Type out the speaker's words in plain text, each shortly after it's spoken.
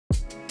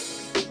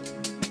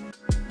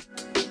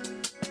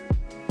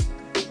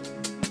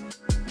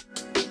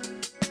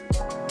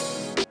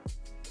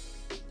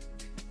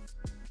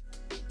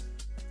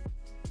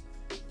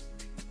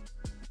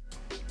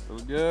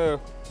go.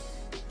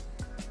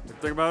 What do you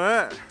think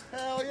about that?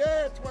 Hell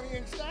yeah,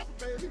 20-inch snapper,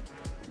 baby.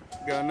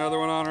 Got another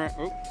one on right.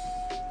 Oh,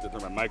 did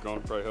turn my mic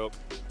on, probably help.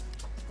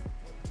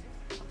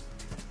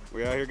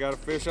 We out here got a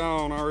fish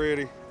on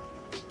already.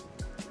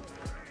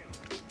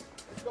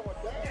 It's going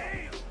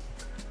down.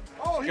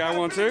 Oh, he got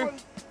one too?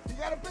 He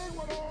got a big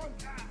one on.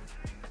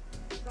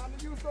 Time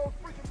to use those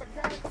freaking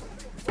mechanics.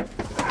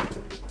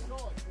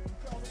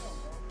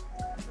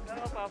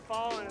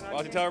 Why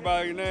don't you tell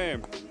everybody your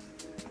name?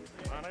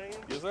 My name?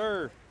 Yes,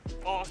 sir.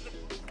 Austin.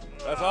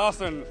 That's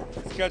Austin.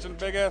 He's catching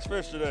big ass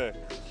fish today.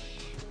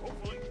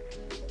 Hopefully.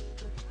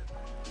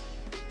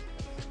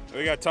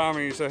 We got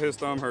Tommy. He said his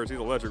thumb hurts. He's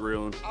electric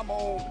reeling. I'm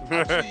old.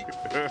 I'm cheap.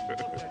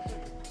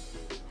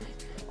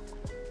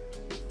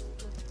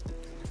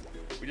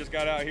 We just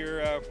got out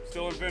here,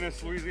 still in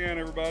Venice,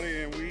 Louisiana,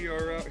 everybody, and we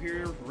are out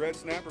here red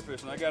snapper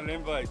fishing. I got an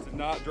invite to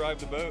not drive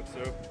the boat,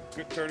 so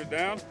couldn't turn it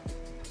down.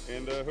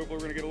 And hopefully we're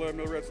gonna get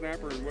another red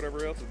snapper and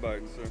whatever else is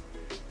biting. So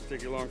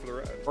take you along for the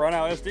ride. Run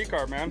out SD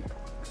card, man.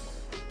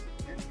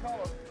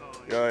 Color.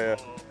 Oh yeah.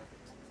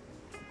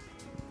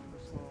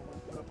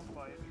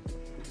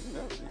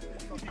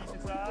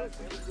 That's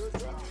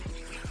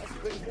the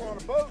biggest one on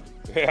the boat.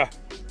 Yeah.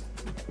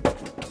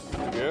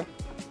 Yeah.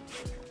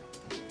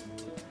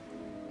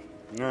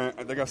 Alright,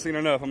 I think I've seen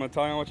enough. I'm gonna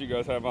tell you what you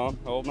guys have on.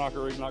 Old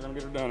knocker rig's not gonna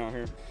get her done out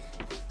here.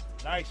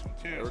 Nice one,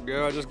 too. There we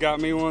go. I just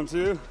got me one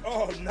too.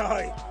 Oh,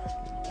 nice.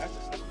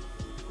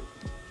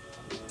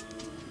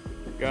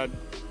 Got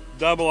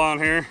double on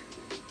here.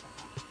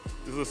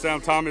 This is the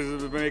sound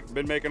Tommy's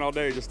been making all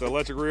day. Just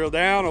electric reel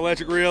down,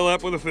 electric reel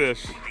up with a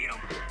fish.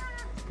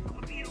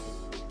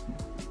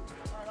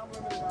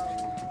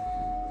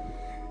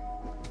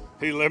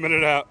 He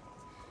limited out.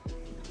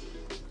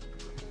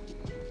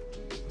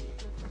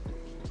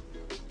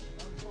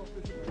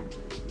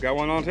 Got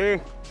one on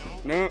too?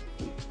 No.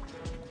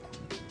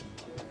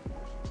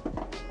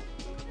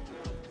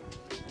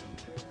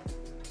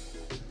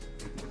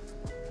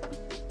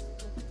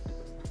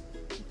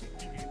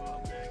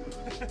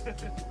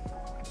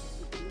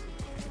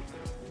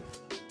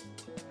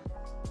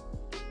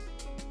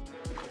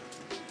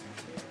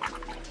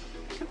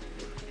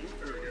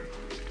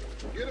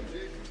 Get him,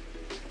 Jake.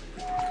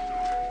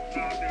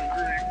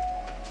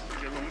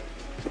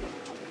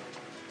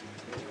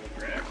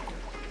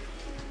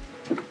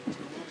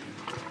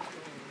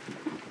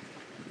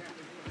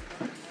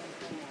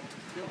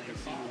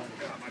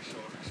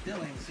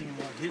 Still ain't seen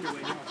one hit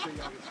away. I'll show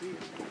y'all can see it.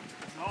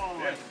 Oh,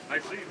 yeah, I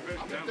see the fish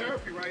I'm down in there.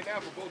 therapy right now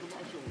for both of my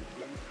shoulders.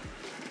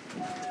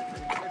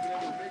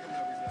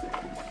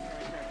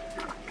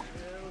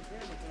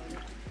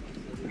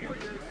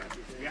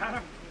 Got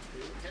him.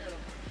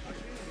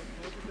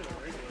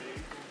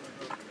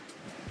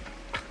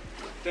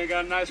 Think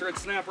got a nice red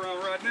snapper on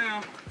right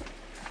now.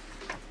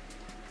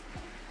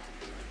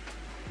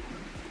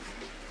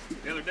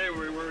 The other day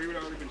we were, we would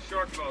already been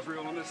shark if I was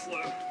reeling on this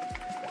slow.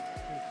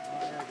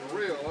 For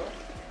real, huh?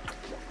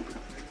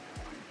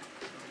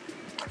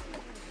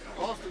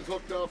 Austin's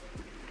hooked up.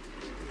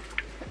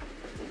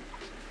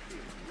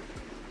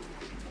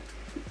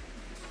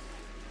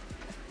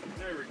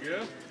 There we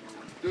go.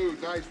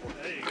 Dude, nice one.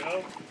 There you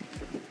go.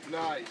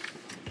 Nice.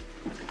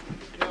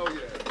 Hell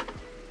yeah.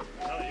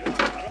 Oh, you at the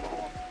bottom?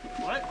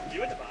 What?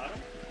 You at the bottom?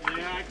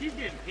 Yeah, I keep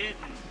getting hit.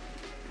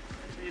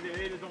 And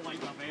they just don't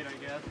like my bait, I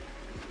guess.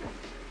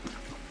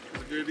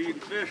 Good eating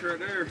fish right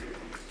there. Hell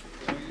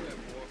yeah,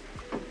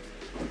 boy.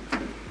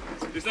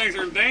 These things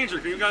are in danger.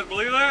 Can you guys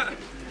believe that?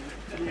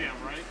 Yeah,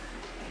 right.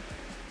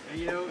 And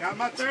you know, Got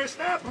my third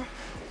snapper.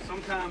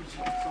 sometimes you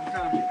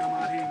come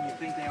out here and you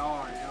think they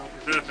are, you know.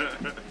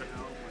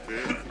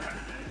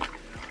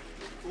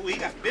 Ooh, he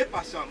got bit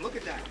by something. Look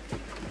at that.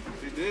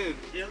 He did.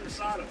 The other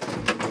side of it. I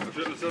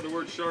shouldn't have said the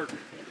word shark.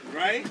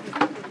 Right?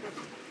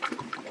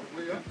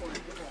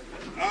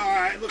 All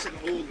right, looks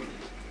like an old one.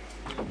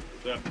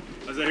 So, I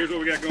said, here's what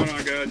we got going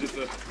on, guys. Just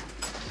a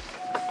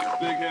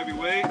big heavy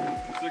weight,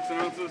 6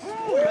 ounces,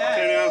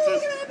 10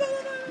 ounces.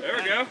 There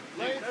we go.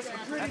 That's a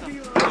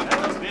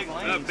big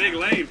lane. Big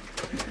lane.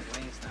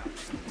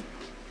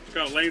 It's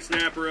got a lane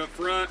snapper up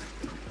front.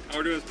 All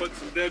we're doing is putting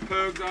some dead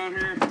pogs on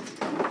here.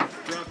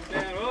 Drop it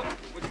down. Oh,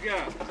 what you got?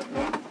 I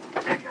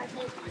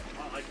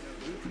like those.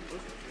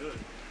 Those are good.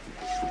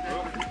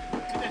 Oh,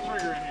 Get that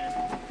trigger in here.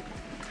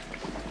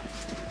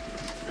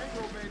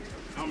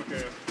 I'm a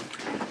calf.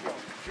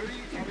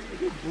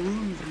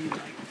 Bruise me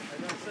like.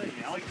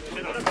 I like the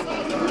shit out of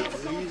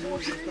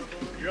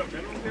You got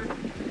minimum here?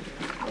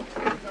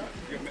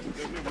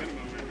 There's no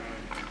minimum in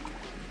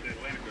the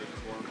Atlantic Coast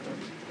for them.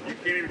 You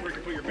can't even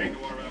freaking put your bait in the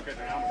water without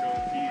catching an albacore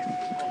with keys.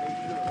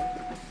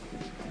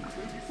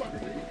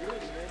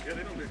 Yeah,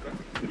 they don't do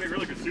that. They make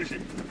really good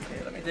sushi.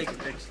 Hey, let me take a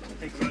picture.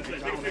 Take a picture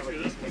of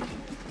this one.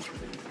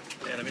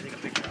 Yeah, let me take a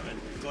picture of it.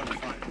 Go in the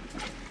front.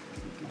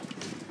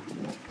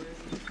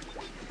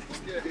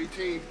 Yeah,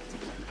 18.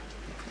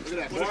 Look at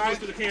that. Put it close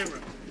to the camera.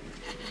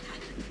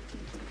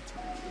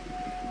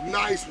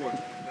 Nice one.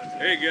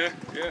 There you go.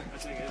 Yeah. I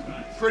think it's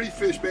nice. Pretty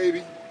fish,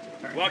 baby.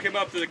 Walk him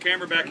up to the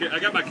camera back here. I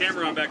got my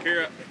camera on back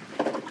here.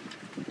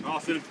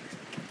 Austin.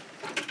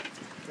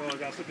 So I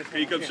gotta put this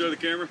Can you come show the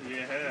camera?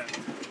 Yeah.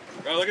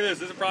 Oh, look at this.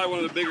 This is probably one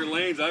of the bigger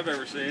lanes I've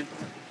ever seen.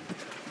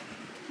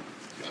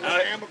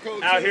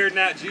 Out here in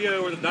Nat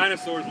Geo where the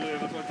dinosaurs live.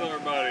 That's what I tell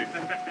everybody.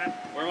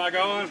 Where am I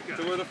going?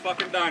 To where the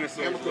fucking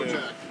dinosaurs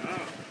live. Oh.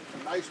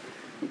 Nice.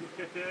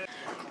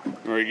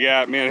 Where we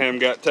got, me and him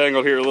got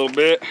tangled here a little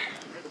bit.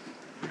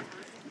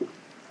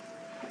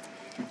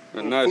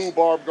 A nice, Food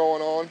barb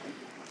going on.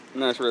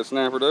 nice red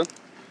snapper though.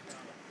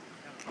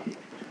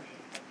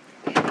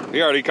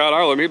 He already caught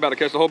our limit. He about to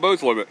catch the whole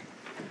boat's limit.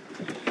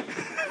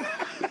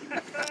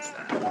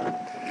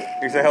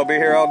 He said he'll be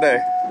here all day.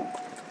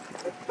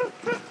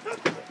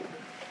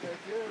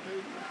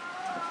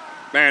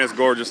 Man, it's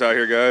gorgeous out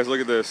here, guys. Look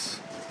at this.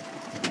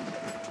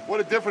 What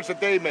a difference a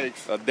day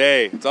makes. A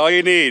day. It's all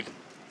you need.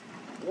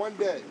 One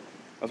day.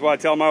 That's why I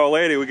tell my old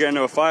lady we get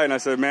into a fight, and I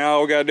said, man,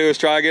 all we gotta do is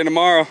try again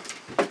tomorrow.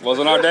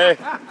 Wasn't our day.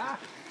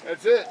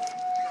 That's it.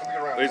 Let me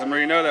get around. Lisa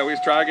Marie, know that. We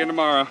just try again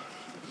tomorrow.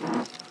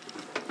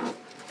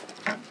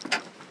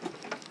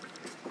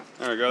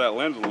 There we go. That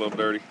lens is a little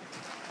dirty.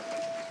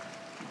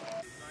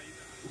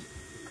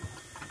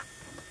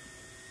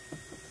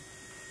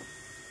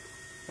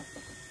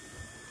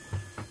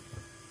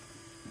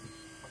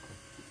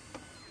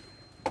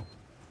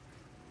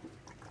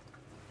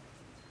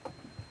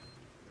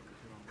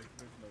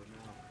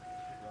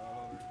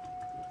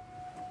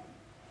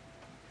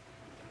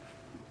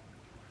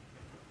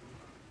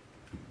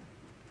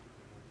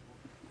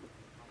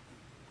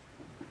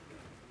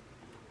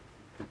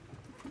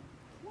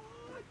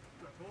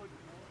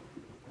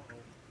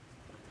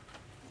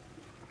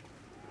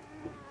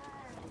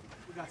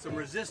 We got some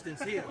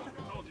resistance here.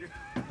 I told you.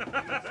 We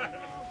got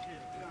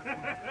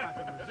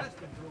some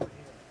resistance over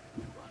here.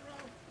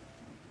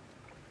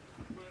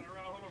 Put in a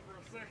rod holder for a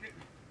second.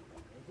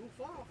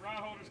 Goof off. Rod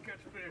holders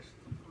catch fish.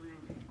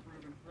 Proven.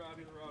 Rod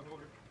in the rod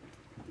holder.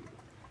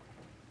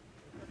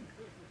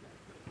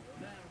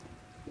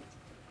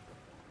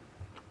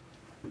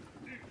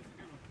 Dude,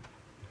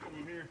 come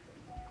on here.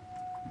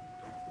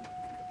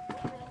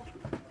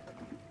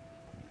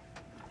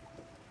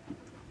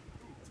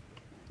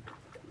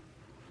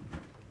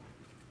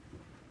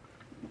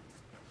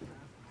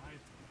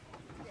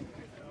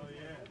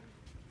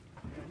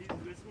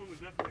 This one was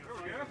definitely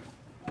There we go.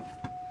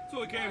 That's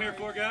what we came here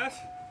for, guys.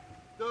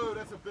 Dude,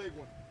 that's a big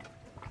one.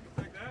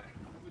 Take that.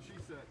 That's what she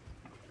said.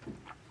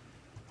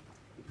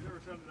 You never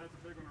said that that's a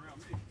big one around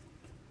me.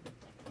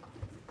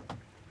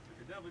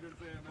 It definitely didn't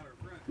say that about our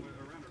friend,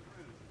 around our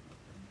friends.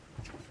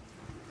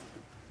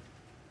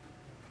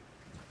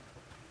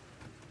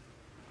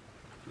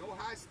 No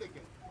high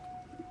sticking.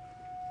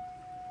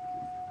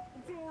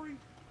 I'm sorry.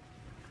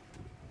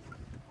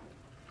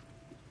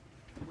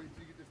 Wait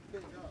till you get this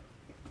thing up.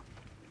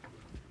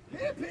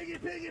 Here, piggy,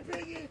 piggy,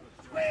 piggy.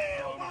 Oh,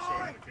 I'm gonna show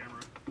you the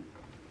camera.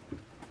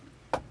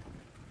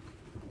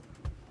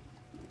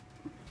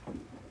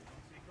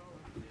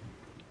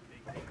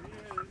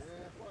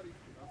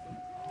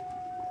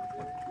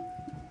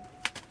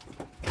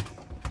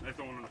 That's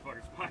the one in the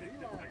fucking spot. I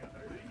got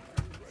that.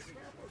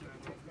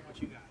 What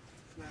you got?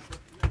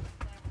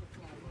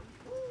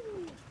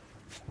 Ooh,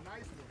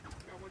 nice one.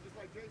 Got one just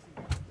like Jason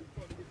got. He's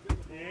starting to get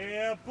bigger.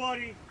 Yeah,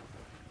 buddy.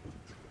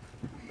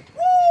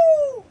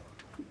 Woo!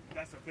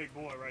 That's a big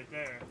boy right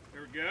there.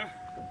 There we go.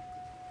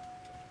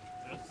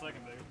 That's the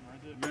second big one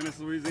right there. Venice,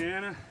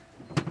 Louisiana.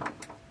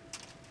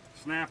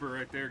 Snapper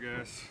right there,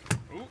 guys.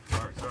 Oh,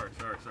 sorry.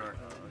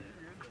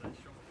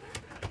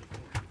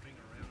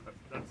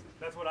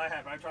 That's what I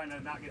have. I'm trying to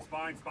not get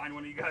spine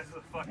one of you guys with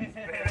a fucking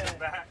span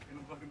back and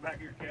I'm looking back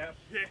at your cap.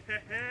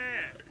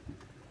 Yeah.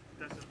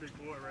 That's a big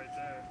boy right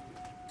there.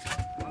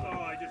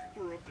 Oh, I just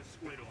threw up the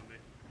squid on me.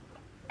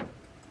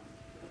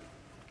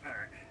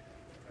 Alright.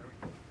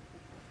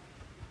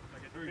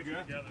 There we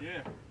go. Together.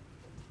 Yeah.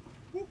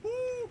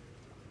 Woohoo!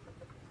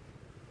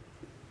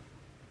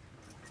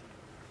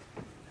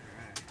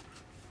 Alright.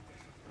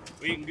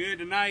 We eating good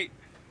tonight?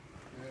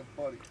 Yeah,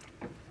 buddy.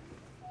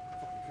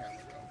 Fucking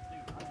camera,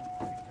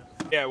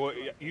 go. Yeah, well,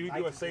 you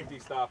do a safety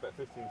stop at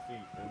 15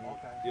 feet.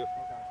 Okay. Yep.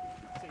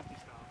 Okay. Safety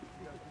stop.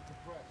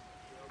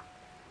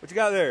 What you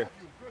got there?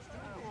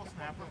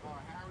 Snapper.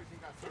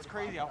 It's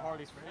crazy how hard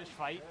these fish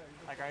fight,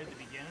 like right at the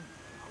beginning.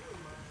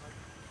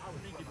 I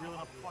would think you'd reel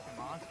up a fucking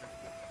monster.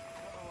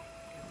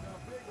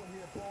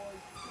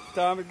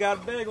 Tommy's got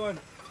a big one.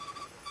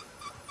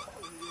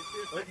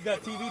 What, you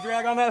got TV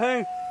drag on that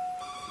thing?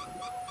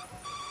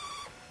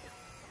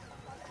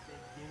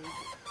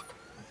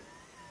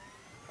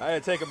 I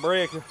had to take a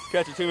break,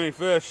 catching too many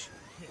fish.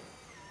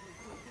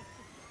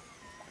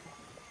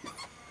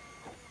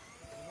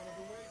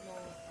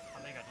 I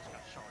think I just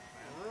got shark,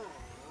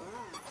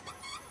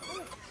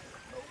 man.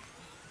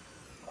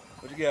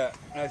 What you got?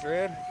 Nice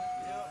red?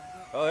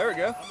 Yep. Oh, there we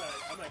go.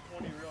 I'm at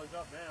 20 reels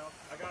up now.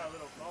 I got a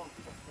little bump,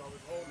 so I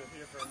was holding it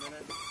here for a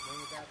minute.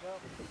 Bring it back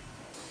up.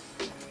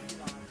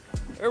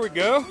 There we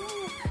go.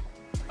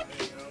 There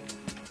you go.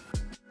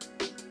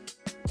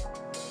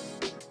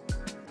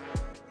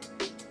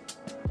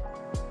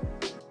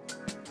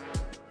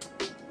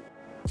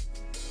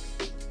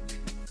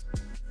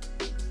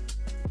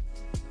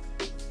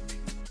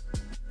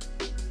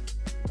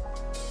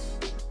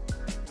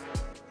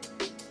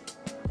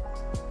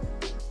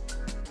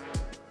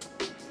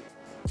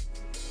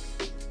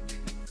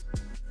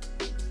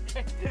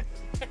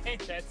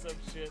 That's some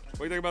shit. What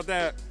do you think about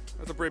that?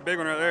 That's a pretty big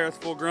one right there. That's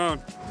full grown.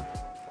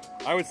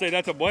 I would say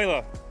that's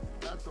abuela.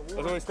 That's the That's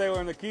one. why we stay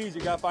in the Keys.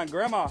 You gotta find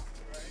grandma.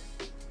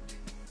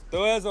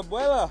 Tu es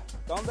abuela.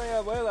 Donde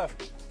abuela?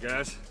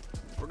 Guys,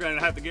 we're gonna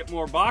have to get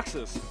more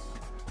boxes.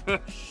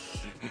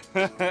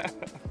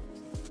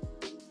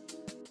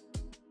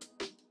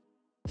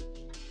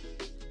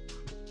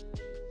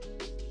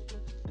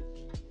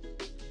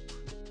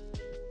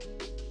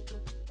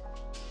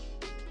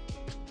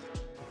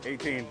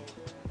 18.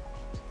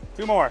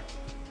 2 more.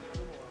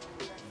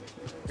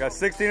 Got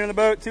 16 in the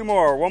boat, 2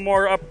 more. One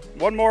more up,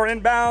 1 more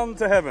inbound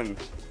to heaven.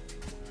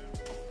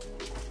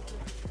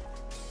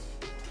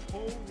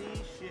 Holy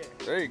shit.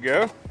 There you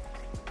go.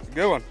 It's a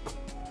good one.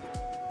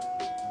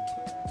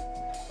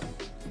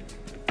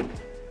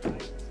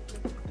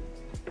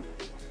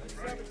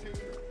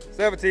 $17.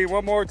 17,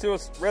 1 more to a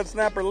red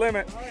snapper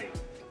limit.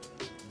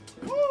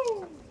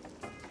 Woo!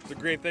 It's a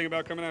great thing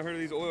about coming out here to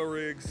these oil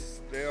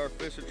rigs. They are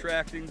fish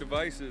attracting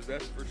devices,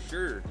 that's for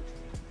sure.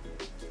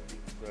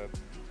 So,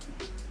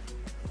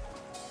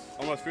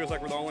 almost feels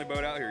like we're the only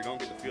boat out here. You don't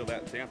get to feel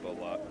that in Tampa a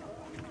lot.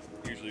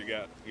 Usually you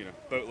got, you know,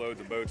 boatloads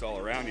of boats all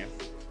around you.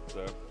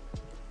 So,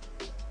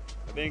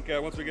 I think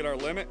once we get our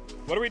limit,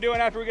 what are we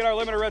doing after we get our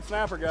limit of red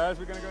snapper, guys?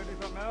 We gonna go do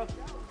something else?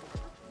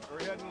 Or are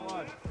we heading to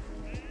lunch?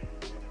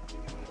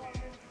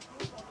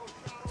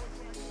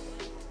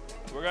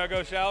 We're gonna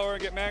go shallower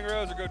and get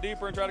mangroves, or go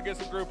deeper and try to get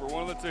some grouper,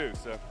 one of the two.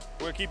 So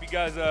we're gonna keep you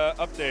guys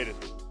updated.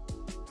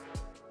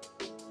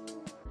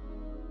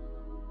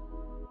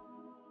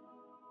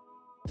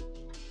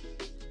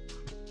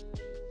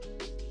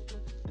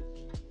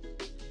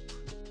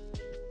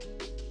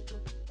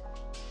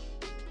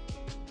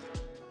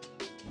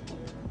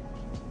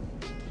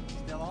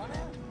 Still on it?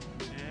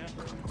 Yeah.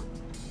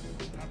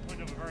 Not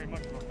putting up very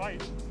much of a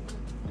fight.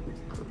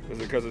 Is it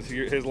because it's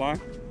his line?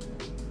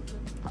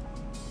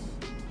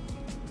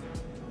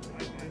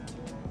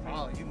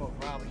 Oh, you most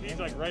probably. He's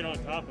like right on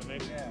top of me.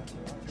 Yeah.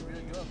 You're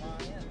really good on my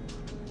end.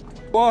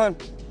 One.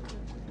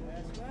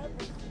 That's right.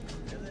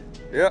 Is it?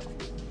 Yep.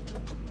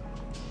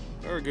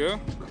 There we go.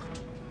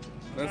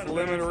 That's the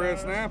limit of red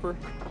snapper.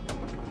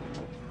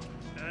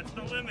 That's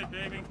the limit,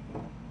 baby.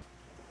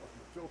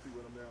 Filthy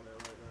with him down there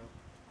right now.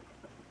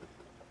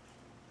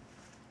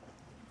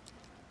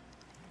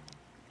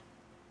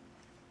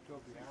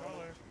 Filthy.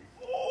 Color.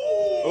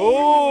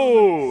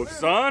 Oh,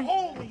 son.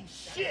 Holy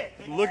shit!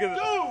 Look at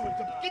Dude,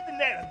 get the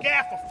net, a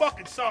gaff or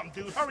fucking something,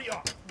 dude. Hurry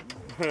up.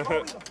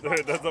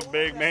 Dude, that's a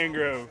big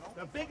mangrove.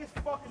 The biggest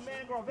fucking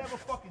mangrove I've ever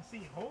fucking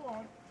seen. Hold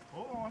on.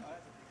 Hold on.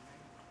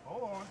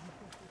 Hold on.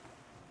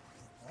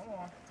 Hold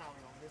on.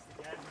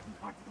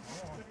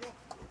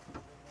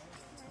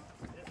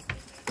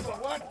 So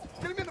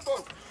what? Get him in the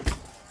boat.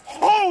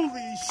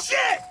 Holy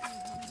shit!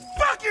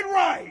 Fucking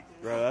right!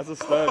 Bro, that's a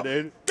stud,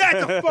 dude.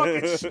 That's a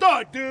fucking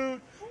stud,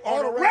 dude.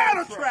 On a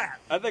rattle trap.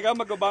 I think I'm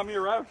gonna go buy me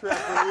a rattle trap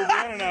for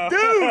Louisiana now.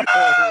 Dude!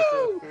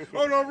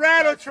 On a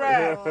rattle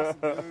trap.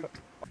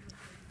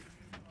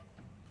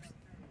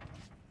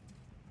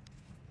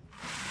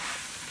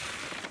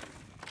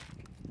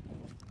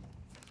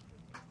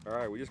 All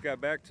right, we just got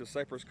back to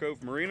Cypress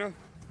Cove Marina.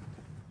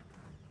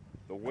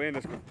 The wind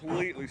has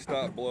completely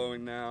stopped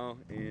blowing now,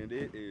 and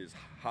it is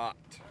hot.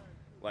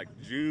 Like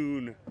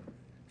June,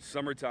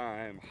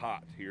 summertime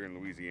hot here in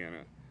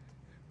Louisiana.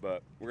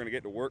 But we're gonna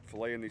get to work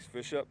filleting these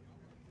fish up.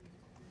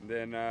 And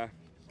then, I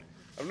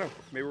don't know,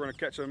 maybe we're gonna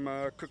catch them,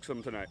 cook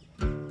some tonight.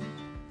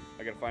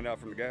 I gotta find out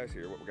from the guys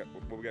here what we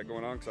got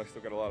going on, because I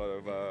still got a lot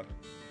of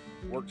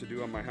work to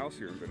do on my house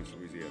here in Venice,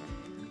 Louisiana.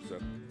 So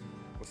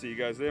we'll see you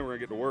guys then. We're gonna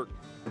get to work.